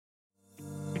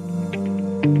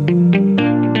Welcome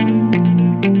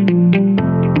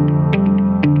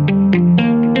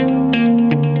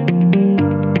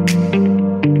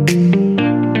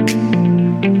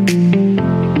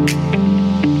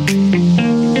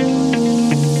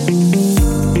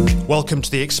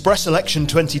to the Express Election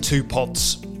 22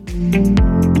 pods. In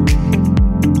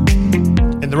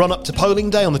the run-up to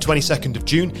polling day on the 22nd of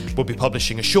June, we'll be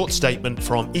publishing a short statement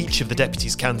from each of the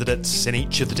deputies' candidates in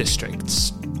each of the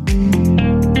districts.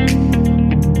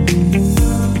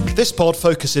 This pod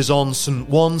focuses on St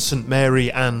One, St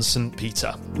Mary and St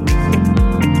Peter.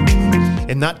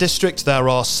 In that district, there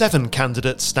are 7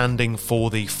 candidates standing for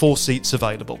the 4 seats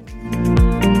available.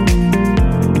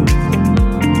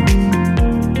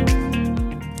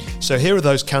 So here are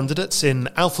those candidates in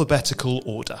alphabetical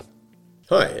order.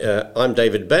 Hi, I'm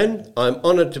David Benn. I'm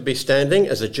honoured to be standing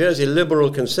as a Jersey Liberal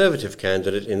Conservative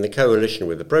candidate in the coalition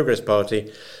with the Progress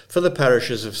Party for the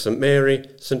parishes of St Mary,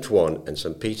 St One and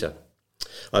St Peter.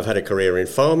 I've had a career in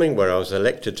farming where I was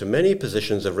elected to many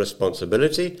positions of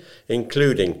responsibility,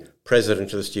 including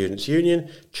President of the Students' Union,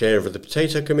 Chair of the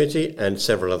Potato Committee and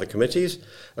several other committees,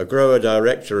 a grower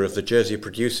director of the Jersey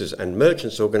Producers and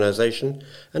Merchants Organisation,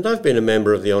 and I've been a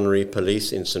member of the Honorary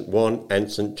Police in St One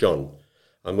and St John.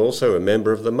 I'm also a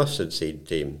member of the mustard seed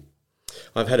team.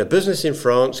 I've had a business in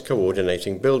France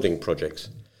coordinating building projects.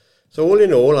 So all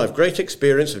in all, I've great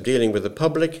experience of dealing with the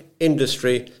public,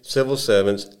 industry, civil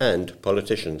servants and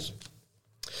politicians.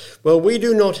 Well, we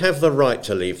do not have the right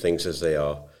to leave things as they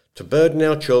are, to burden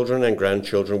our children and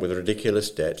grandchildren with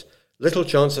ridiculous debt, little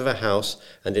chance of a house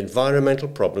and environmental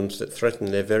problems that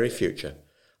threaten their very future.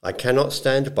 I cannot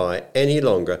stand by any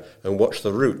longer and watch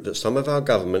the route that some of our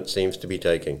government seems to be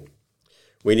taking.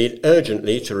 We need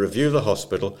urgently to review the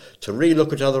hospital, to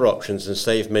relook at other options and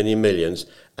save many millions,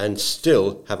 and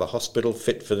still have a hospital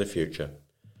fit for the future.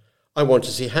 I want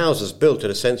to see houses built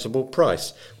at a sensible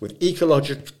price, with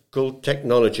ecological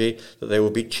technology that they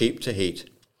will be cheap to heat.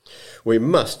 We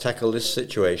must tackle this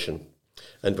situation,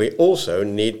 and we also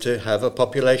need to have a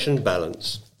population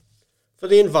balance. For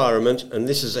the environment, and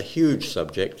this is a huge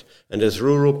subject, and as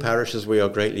rural parishes we are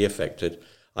greatly affected,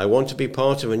 I want to be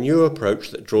part of a new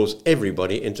approach that draws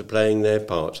everybody into playing their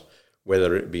part,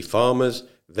 whether it be farmers,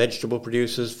 vegetable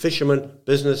producers, fishermen,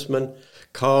 businessmen,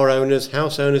 car owners,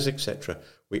 house owners, etc.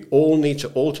 We all need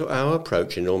to alter our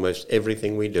approach in almost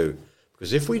everything we do,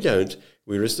 because if we don't,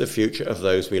 we risk the future of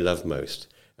those we love most,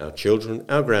 our children,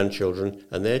 our grandchildren,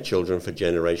 and their children for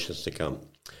generations to come.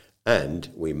 And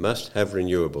we must have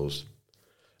renewables.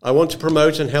 I want to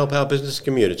promote and help our business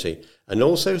community and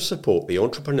also support the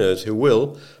entrepreneurs who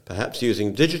will, perhaps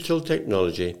using digital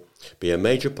technology, be a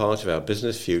major part of our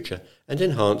business future and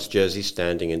enhance Jersey's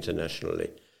standing internationally,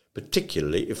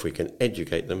 particularly if we can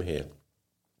educate them here.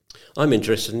 I'm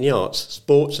interested in the arts,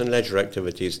 sports and leisure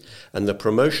activities and the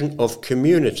promotion of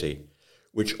community,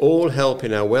 which all help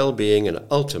in our well-being and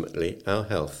ultimately our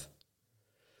health.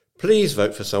 Please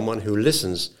vote for someone who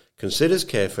listens, considers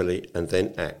carefully and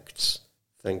then acts.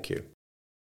 Thank you.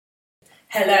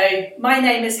 Hello, my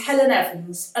name is Helen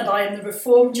Evans and I am the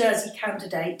Reform Jersey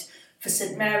candidate for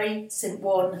St Mary, St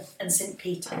One and St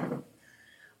Peter.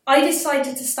 I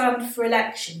decided to stand for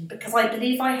election because I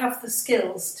believe I have the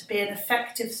skills to be an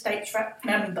effective state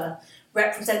member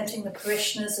representing the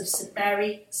parishioners of St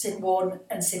Mary, St One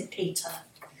and St Peter.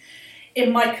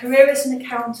 In my career as an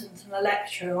accountant and a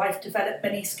lecturer, I've developed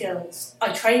many skills.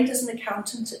 I trained as an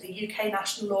accountant at the UK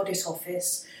National Audit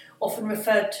Office, often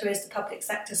referred to as the public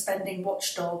sector spending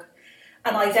watchdog,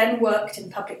 and I then worked in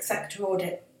public sector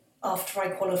audit after I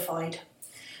qualified.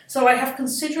 So I have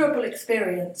considerable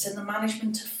experience in the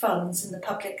management of funds in the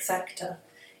public sector,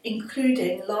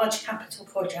 including large capital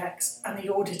projects and the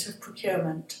audit of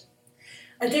procurement.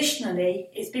 Additionally,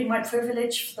 it's been my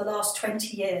privilege for the last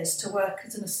 20 years to work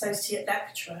as an associate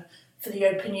lecturer for the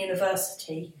Open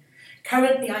University.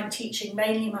 Currently, I'm teaching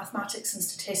mainly mathematics and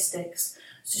statistics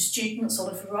to students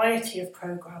on a variety of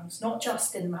programmes, not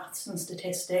just in maths and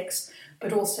statistics,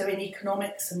 but also in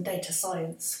economics and data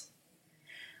science.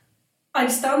 I'm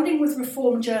standing with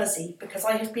Reform Jersey because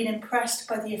I have been impressed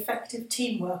by the effective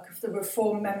teamwork of the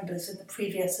Reform members in the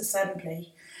previous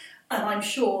Assembly, and I'm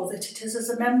sure that it is as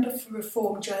a member for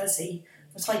Reform Jersey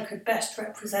that I could best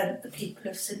represent the people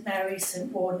of St Mary,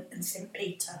 St One and St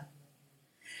Peter.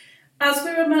 As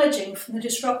we're emerging from the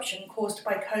disruption caused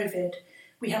by COVID,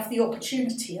 we have the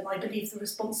opportunity and I believe the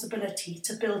responsibility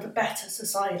to build a better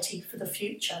society for the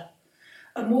future,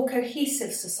 a more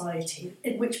cohesive society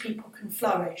in which people can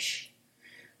flourish.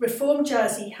 Reform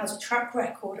Jersey has a track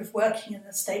record of working in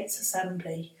the States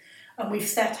Assembly, and we've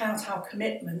set out our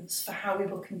commitments for how we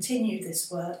will continue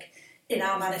this work in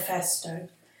our manifesto.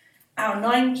 Our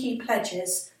 9 key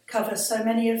pledges cover so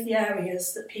many of the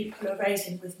areas that people are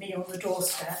raising with me on the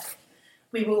doorstep.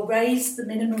 We will raise the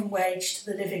minimum wage to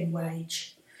the living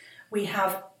wage. We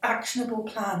have actionable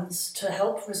plans to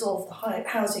help resolve the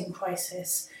housing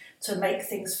crisis, to make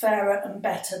things fairer and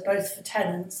better both for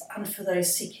tenants and for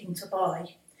those seeking to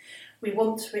buy. We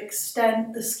want to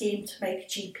extend the scheme to make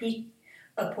GP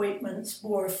appointments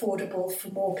more affordable for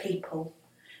more people.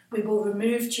 We will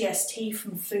remove GST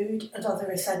from food and other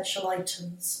essential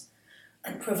items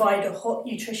and provide a hot,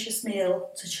 nutritious meal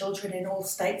to children in all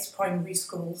states' primary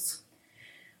schools.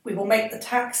 We will make the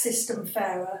tax system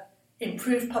fairer,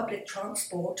 improve public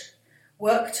transport,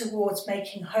 work towards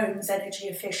making homes energy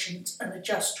efficient and a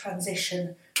just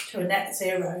transition to a net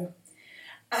zero,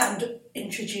 and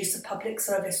introduce a public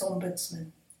service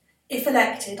ombudsman. If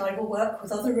elected, I will work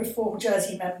with other Reform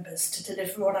Jersey members to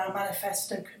deliver on our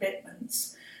manifesto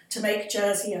commitments to make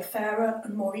Jersey a fairer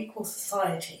and more equal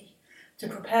society, to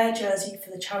prepare Jersey for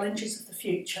the challenges of the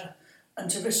future, and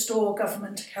to restore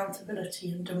government accountability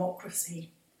and democracy.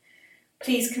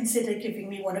 Please consider giving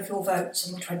me one of your votes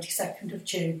on the 22nd of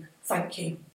June. Thank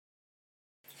you.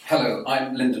 Hello,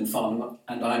 I'm Lyndon Farnham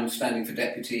and I'm standing for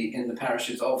Deputy in the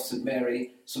parishes of St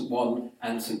Mary, St One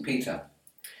and St Peter.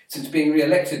 Since being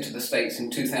re-elected to the States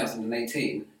in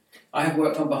 2018, I have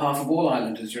worked on behalf of all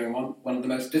islanders during one of the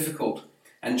most difficult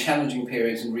and challenging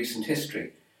periods in recent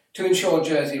history to ensure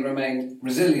Jersey remained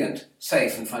resilient,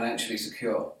 safe and financially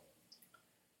secure.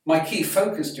 My key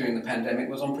focus during the pandemic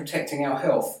was on protecting our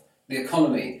health, the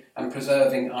economy and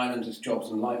preserving islanders' jobs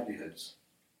and livelihoods.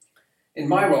 In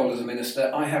my role as a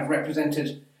minister, I have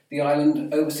represented the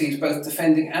island overseas, both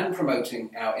defending and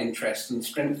promoting our interests and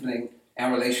strengthening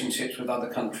our relationships with other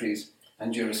countries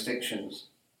and jurisdictions.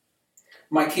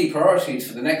 My key priorities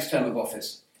for the next term of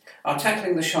office are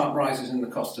tackling the sharp rises in the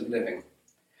cost of living,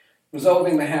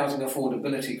 resolving the housing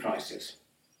affordability crisis,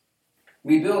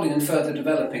 rebuilding and further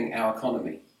developing our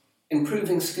economy,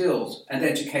 improving skills and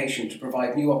education to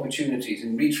provide new opportunities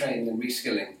in retraining and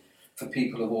reskilling for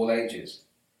people of all ages,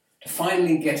 to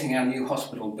finally getting our new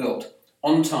hospital built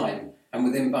on time and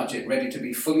within budget, ready to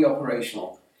be fully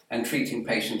operational and treating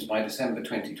patients by December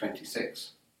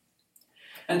 2026.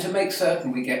 And to make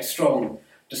certain we get strong,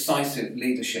 decisive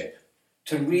leadership,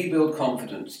 to rebuild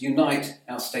confidence, unite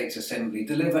our States Assembly,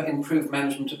 deliver improved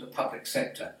management of the public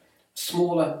sector,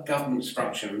 smaller government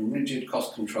structure and rigid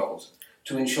cost controls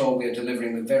to ensure we are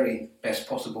delivering the very best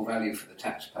possible value for the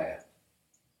taxpayer.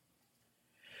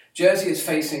 Jersey is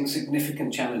facing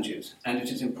significant challenges, and it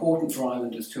is important for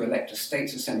islanders to elect a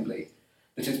States Assembly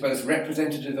that is both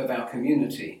representative of our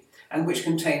community and which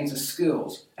contains the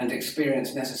skills and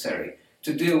experience necessary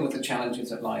to deal with the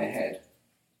challenges that lie ahead.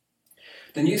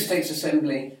 The new States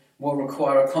Assembly will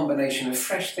require a combination of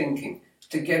fresh thinking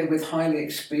together with highly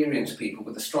experienced people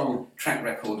with a strong track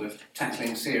record of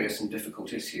tackling serious and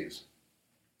difficult issues.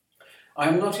 I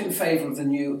am not in favour of the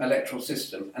new electoral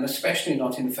system, and especially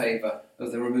not in favour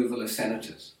of the removal of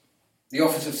senators. The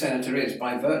office of senator is,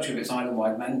 by virtue of its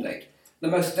island-wide mandate, the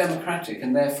most democratic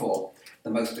and therefore the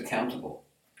most accountable.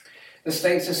 The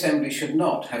States Assembly should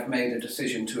not have made a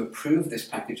decision to approve this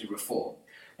package of reform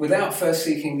without first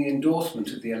seeking the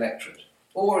endorsement of the electorate,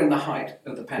 or in the height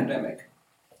of the pandemic,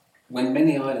 when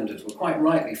many islanders were quite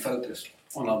rightly focused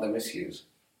on other issues.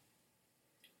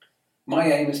 My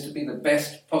aim is to be the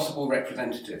best possible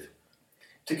representative,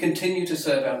 to continue to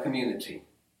serve our community,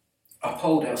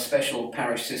 uphold our special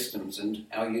parish systems and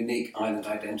our unique island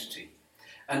identity,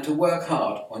 and to work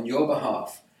hard on your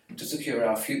behalf to secure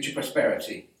our future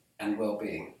prosperity and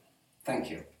well-being.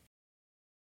 Thank you.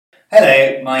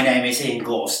 Hello, my name is Ian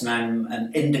Gorst and I'm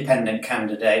an independent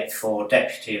candidate for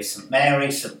Deputy of St Mary,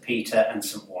 St Peter and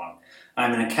St One.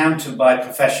 I'm an accountant by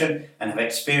profession and have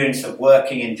experience of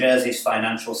working in Jersey's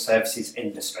financial services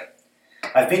industry.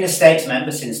 I've been a States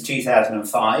member since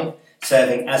 2005,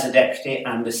 serving as a Deputy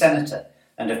and a Senator,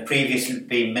 and have previously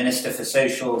been Minister for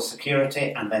Social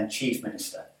Security and then Chief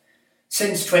Minister.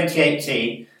 Since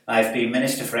 2018, I've been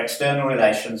Minister for External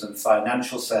Relations and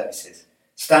Financial Services,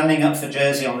 standing up for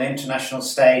Jersey on the international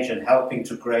stage and helping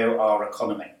to grow our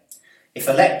economy. If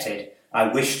elected,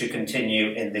 I wish to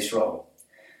continue in this role.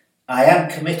 I am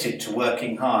committed to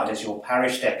working hard as your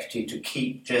parish deputy to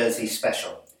keep Jersey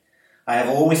special. I have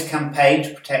always campaigned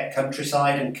to protect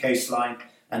countryside and coastline,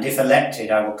 and if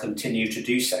elected, I will continue to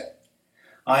do so.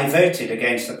 I voted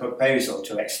against the proposal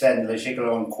to extend the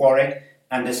Gigalon Quarry,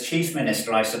 and as Chief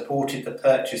Minister, I supported the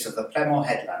purchase of the Plemore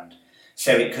Headland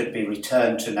so it could be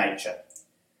returned to nature.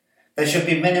 There should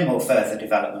be minimal further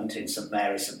development in St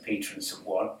Mary, St Peter and St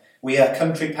One. We are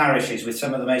country parishes with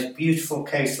some of the most beautiful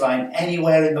coastline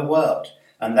anywhere in the world,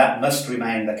 and that must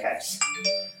remain the case.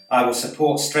 I will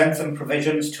support strengthened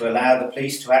provisions to allow the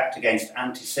police to act against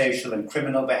antisocial and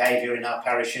criminal behaviour in our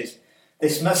parishes.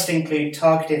 This must include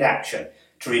targeted action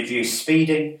to reduce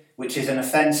speeding, which is an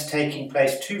offence taking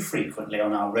place too frequently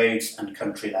on our roads and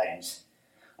country lanes.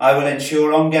 I will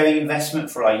ensure ongoing investment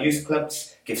for our youth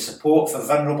clubs, give support for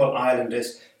vulnerable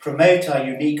islanders, promote our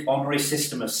unique honorary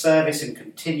system of service and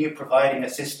continue providing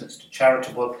assistance to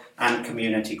charitable and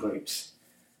community groups.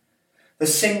 The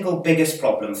single biggest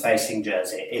problem facing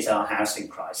Jersey is our housing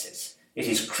crisis. It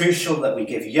is crucial that we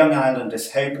give young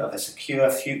islanders hope of a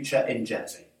secure future in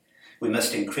Jersey. We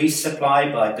must increase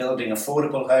supply by building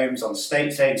affordable homes on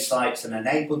state-owned sites and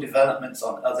enable developments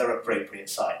on other appropriate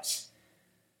sites.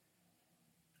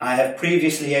 I have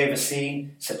previously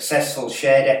overseen successful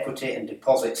shared equity and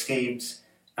deposit schemes,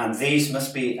 and these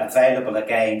must be available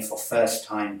again for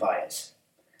first-time buyers.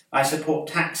 I support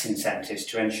tax incentives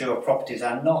to ensure properties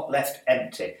are not left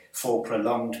empty for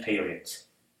prolonged periods.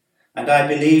 And I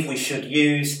believe we should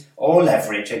use or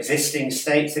leverage existing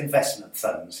states' investment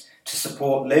funds to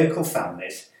support local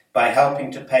families by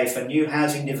helping to pay for new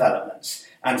housing developments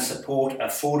and support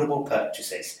affordable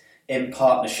purchases in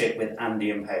partnership with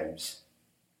Andium Homes.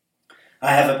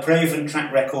 I have a proven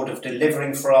track record of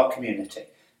delivering for our community,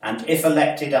 and if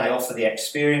elected, I offer the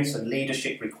experience and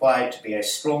leadership required to be a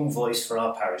strong voice for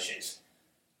our parishes.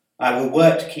 I will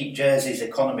work to keep Jersey's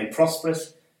economy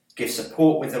prosperous, give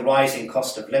support with the rising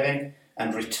cost of living,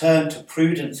 and return to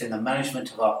prudence in the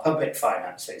management of our public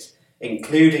finances,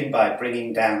 including by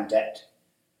bringing down debt.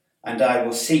 And I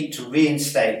will seek to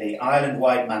reinstate the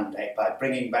island-wide mandate by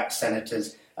bringing back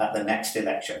senators at the next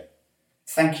election.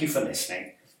 Thank you for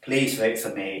listening. Please vote for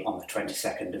me on the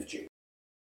 22nd of June.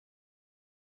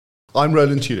 I'm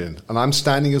Roland Tulin, and I'm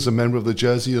standing as a member of the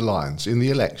Jersey Alliance in the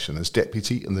election as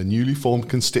deputy in the newly formed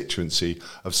constituency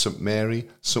of St Mary,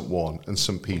 St One and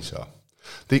St Peter.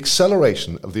 The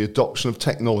acceleration of the adoption of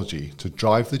technology to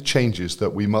drive the changes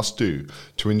that we must do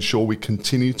to ensure we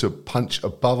continue to punch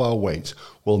above our weight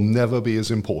will never be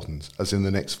as important as in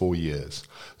the next 4 years.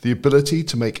 The ability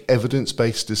to make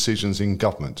evidence-based decisions in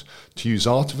government, to use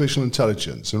artificial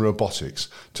intelligence and robotics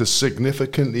to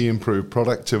significantly improve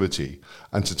productivity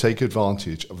and to take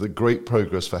advantage of the great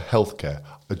progress for healthcare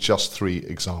are just 3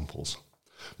 examples.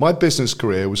 My business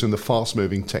career was in the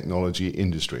fast-moving technology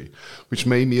industry, which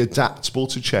made me adaptable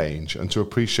to change and to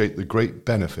appreciate the great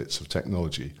benefits of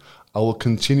technology. I will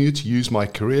continue to use my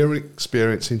career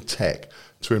experience in tech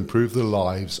to improve the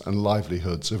lives and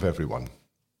livelihoods of everyone.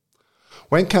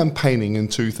 When campaigning in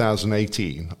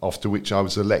 2018, after which I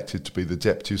was elected to be the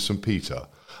Deputy of St Peter,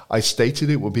 I stated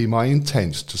it would be my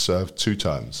intent to serve 2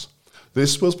 terms.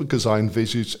 This was because I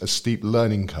envisaged a steep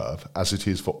learning curve, as it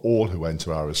is for all who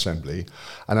enter our assembly,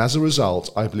 and as a result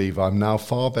I believe I am now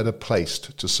far better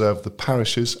placed to serve the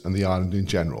parishes and the island in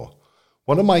general.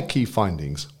 One of my key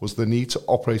findings was the need to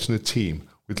operate in a team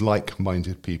with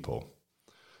like-minded people.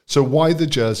 So why the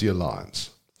Jersey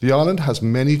Alliance? The island has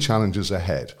many challenges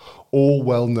ahead, all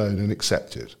well known and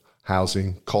accepted.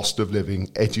 Housing, cost of living,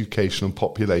 education and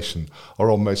population are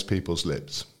on most people's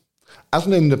lips. As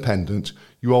an independent,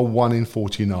 you are 1 in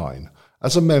 49.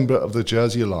 As a member of the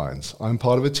Jersey Alliance, I am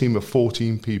part of a team of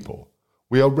 14 people.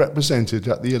 We are represented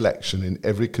at the election in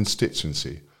every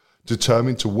constituency,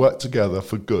 determined to work together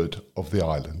for good of the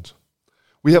island.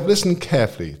 We have listened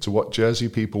carefully to what Jersey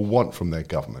people want from their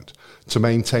government, to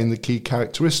maintain the key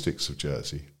characteristics of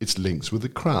Jersey, its links with the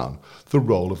Crown, the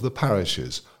role of the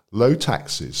parishes, low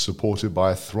taxes supported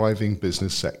by a thriving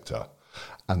business sector,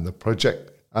 and the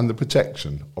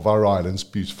protection of our island's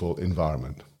beautiful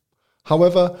environment.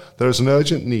 However, there is an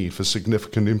urgent need for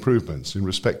significant improvements in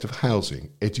respect of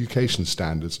housing, education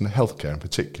standards and healthcare in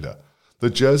particular. The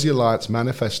Jersey Alliance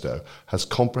Manifesto has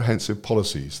comprehensive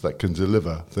policies that can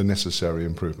deliver the necessary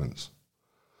improvements.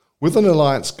 With an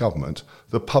alliance government,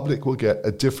 the public will get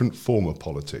a different form of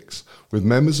politics, with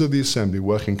members of the Assembly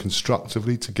working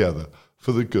constructively together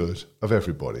for the good of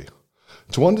everybody.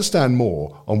 To understand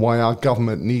more on why our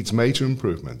government needs major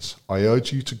improvements, I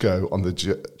urge you to go on the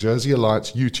Jersey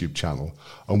Alliance YouTube channel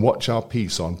and watch our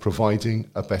piece on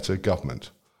providing a better government.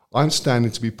 I'm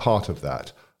standing to be part of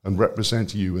that and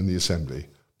represent you in the Assembly.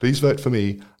 Please vote for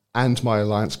me and my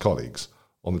Alliance colleagues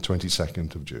on the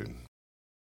 22nd of June.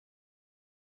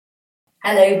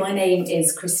 Hello, my name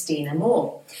is Christina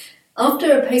Moore.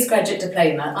 After a postgraduate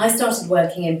diploma, I started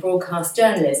working in broadcast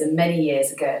journalism many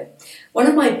years ago. One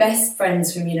of my best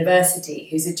friends from university,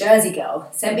 who's a Jersey girl,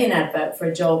 sent me an advert for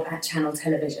a job at Channel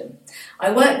Television.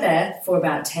 I worked there for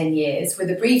about 10 years, with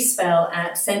a brief spell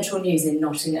at Central News in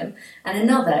Nottingham and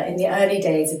another in the early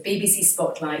days of BBC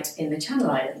Spotlight in the Channel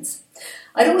Islands.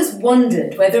 I'd always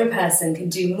wondered whether a person can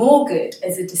do more good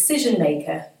as a decision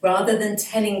maker rather than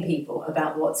telling people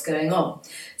about what's going on.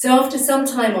 So after some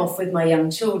time off with my young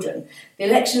children, the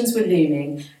elections were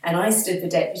looming and I stood for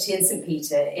deputy in St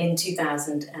Peter in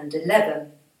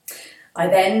 2011. I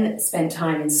then spent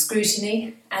time in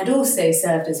scrutiny and also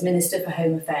served as Minister for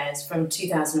Home Affairs from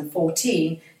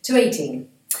 2014 to 18.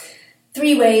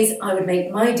 3 ways I would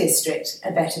make my district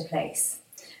a better place.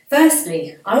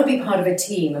 Firstly, I would be part of a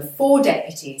team of 4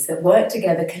 deputies that work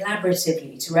together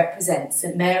collaboratively to represent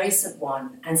St Mary, St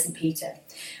One and St Peter.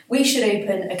 We should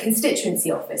open a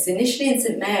constituency office, initially in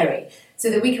St Mary,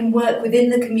 so that we can work within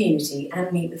the community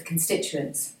and meet with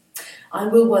constituents. I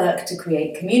will work to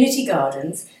create community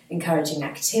gardens, encouraging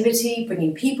activity,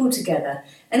 bringing people together,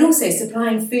 and also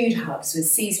supplying food hubs with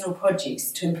seasonal produce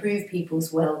to improve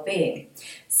people's well-being.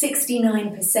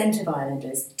 69% of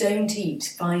islanders don't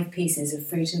eat 5 pieces of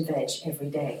fruit and veg every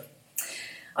day.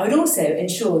 I would also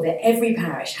ensure that every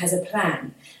parish has a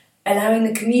plan, allowing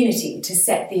the community to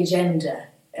set the agenda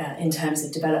in terms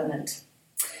of development.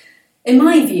 In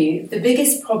my view, the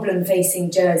biggest problem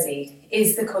facing Jersey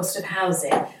is the cost of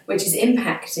housing, which is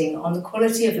impacting on the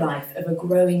quality of life of a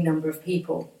growing number of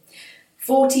people.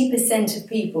 40% of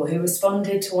people who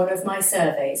responded to one of my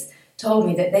surveys told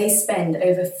me that they spend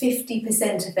over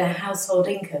 50% of their household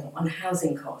income on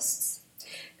housing costs.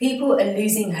 People are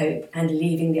losing hope and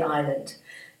leaving the island.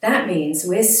 That means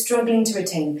we're struggling to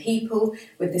retain people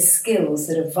with the skills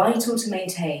that are vital to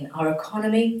maintain our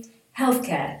economy,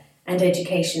 healthcare, and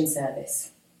education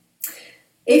service.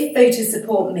 If voters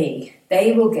support me,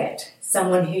 they will get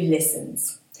someone who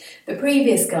listens. The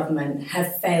previous government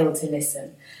have failed to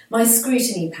listen. My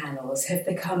scrutiny panels have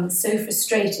become so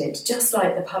frustrated, just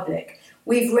like the public.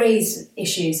 We've raised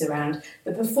issues around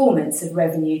the performance of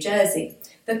Revenue Jersey,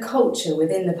 the culture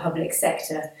within the public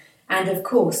sector, and of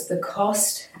course the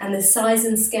cost and the size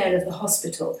and scale of the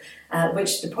hospital,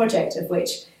 which the project of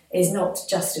which is not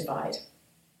justified.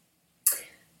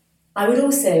 I would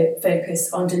also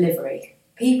focus on delivery.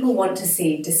 People want to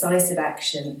see decisive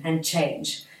action and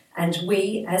change, and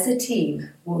we as a team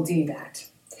will do that.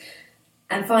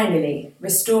 And finally,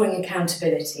 restoring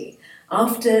accountability.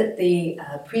 After the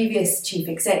previous chief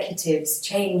executives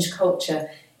changed culture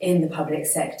in the public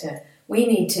sector, we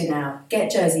need to now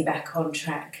get Jersey back on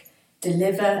track,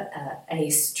 deliver a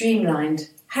streamlined,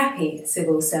 happy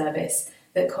civil service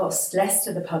that costs less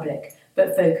to the public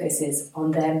but focuses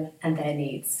on them and their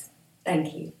needs.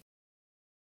 Thank you.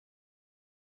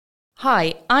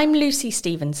 Hi, I'm Lucy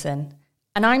Stevenson,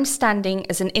 and I'm standing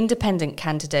as an independent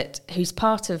candidate who's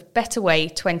part of Better Way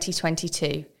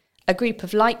 2022, a group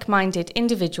of like-minded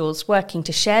individuals working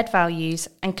to shared values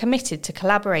and committed to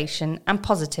collaboration and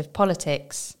positive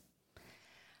politics.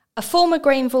 A former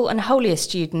Grainville and Holier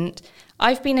student,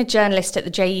 I've been a journalist at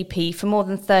the JEP for more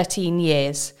than 13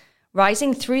 years,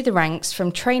 rising through the ranks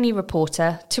from trainee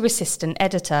reporter to assistant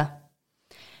editor.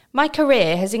 My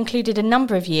career has included a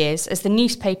number of years as the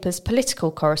newspaper's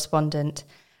political correspondent,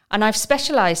 and I've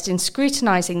specialised in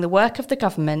scrutinising the work of the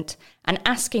government and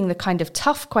asking the kind of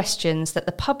tough questions that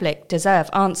the public deserve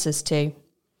answers to.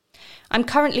 I'm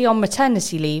currently on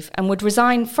maternity leave and would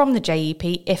resign from the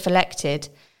JEP if elected,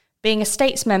 being a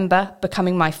States member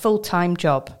becoming my full-time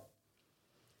job.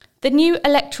 The new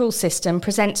electoral system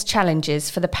presents challenges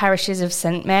for the parishes of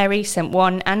St Mary, St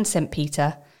One and St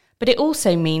Peter, but it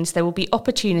also means there will be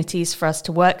opportunities for us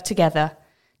to work together,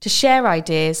 to share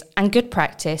ideas and good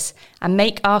practice and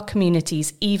make our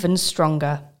communities even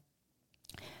stronger.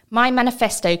 My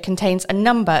manifesto contains a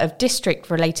number of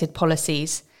district-related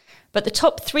policies, but the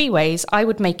top 3 ways I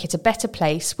would make it a better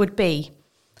place would be: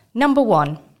 Number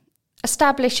 1,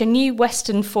 establish a new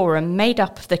Western Forum made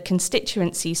up of the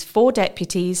constituency's 4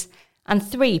 deputies and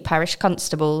 3 parish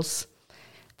constables.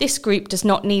 This group does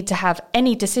not need to have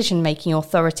any decision-making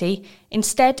authority.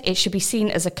 Instead, it should be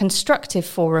seen as a constructive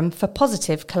forum for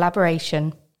positive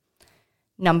collaboration.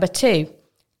 Number 2,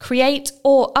 create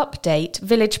or update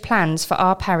village plans for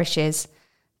our parishes,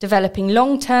 developing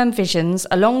long-term visions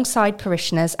alongside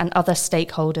parishioners and other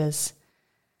stakeholders.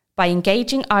 By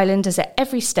engaging islanders at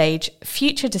every stage,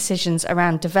 future decisions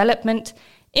around development,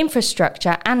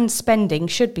 infrastructure and spending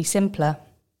should be simpler.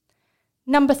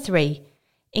 Number 3,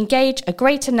 engage a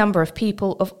greater number of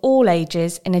people of all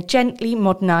ages in a gently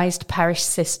modernised parish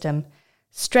system,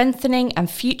 strengthening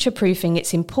and future-proofing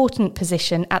its important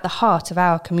position at the heart of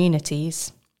our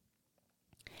communities.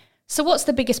 So what's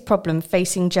the biggest problem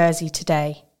facing Jersey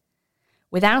today?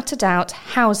 Without a doubt,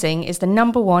 housing is the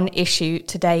number 1 issue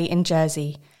today in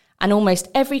Jersey, and almost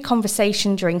every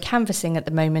conversation during canvassing at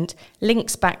the moment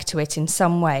links back to it in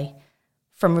some way,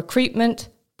 from recruitment,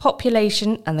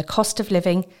 population and the cost of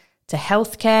living, to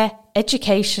healthcare,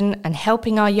 education, and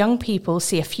helping our young people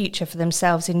see a future for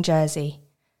themselves in Jersey.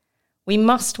 We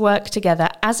must work together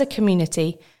as a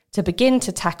community to begin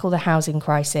to tackle the housing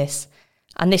crisis,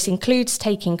 and this includes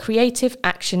taking creative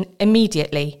action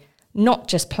immediately, not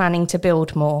just planning to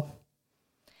build more.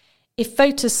 If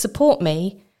voters support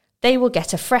me, they will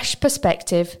get a fresh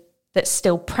perspective that's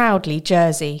still proudly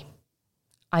Jersey.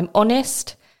 I'm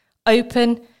honest,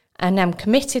 open, and am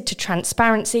committed to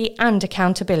transparency and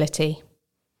accountability.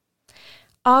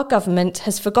 Our government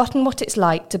has forgotten what it's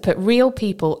like to put real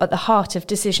people at the heart of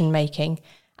decision-making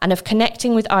and of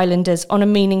connecting with islanders on a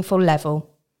meaningful level.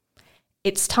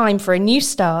 It's time for a new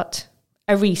start,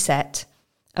 a reset,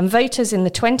 and voters in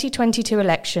the 2022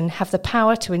 election have the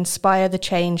power to inspire the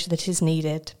change that is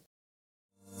needed.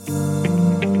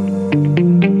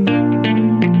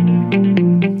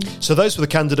 So those were the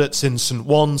candidates in St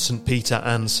Juan, St Peter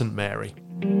and St Mary.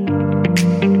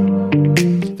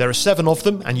 There are 7 of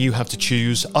them and you have to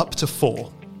choose up to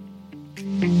 4.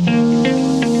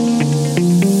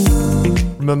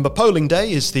 Remember, polling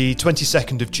day is the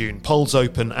 22nd of June. Polls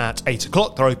open at 8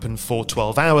 o'clock, they're open for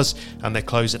 12 hours and they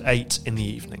close at 8 in the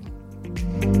evening.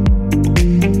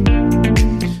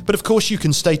 But of course you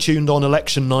can stay tuned on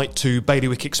election night to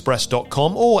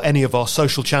bailiwickexpress.com or any of our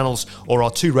social channels or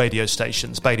our 2 radio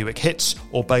stations, Bailiwick Hits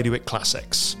or Bailiwick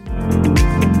Classics.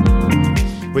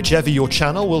 Whichever your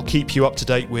channel will keep you up to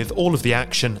date with all of the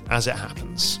action as it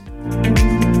happens.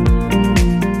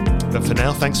 But for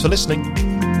now, thanks for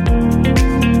listening.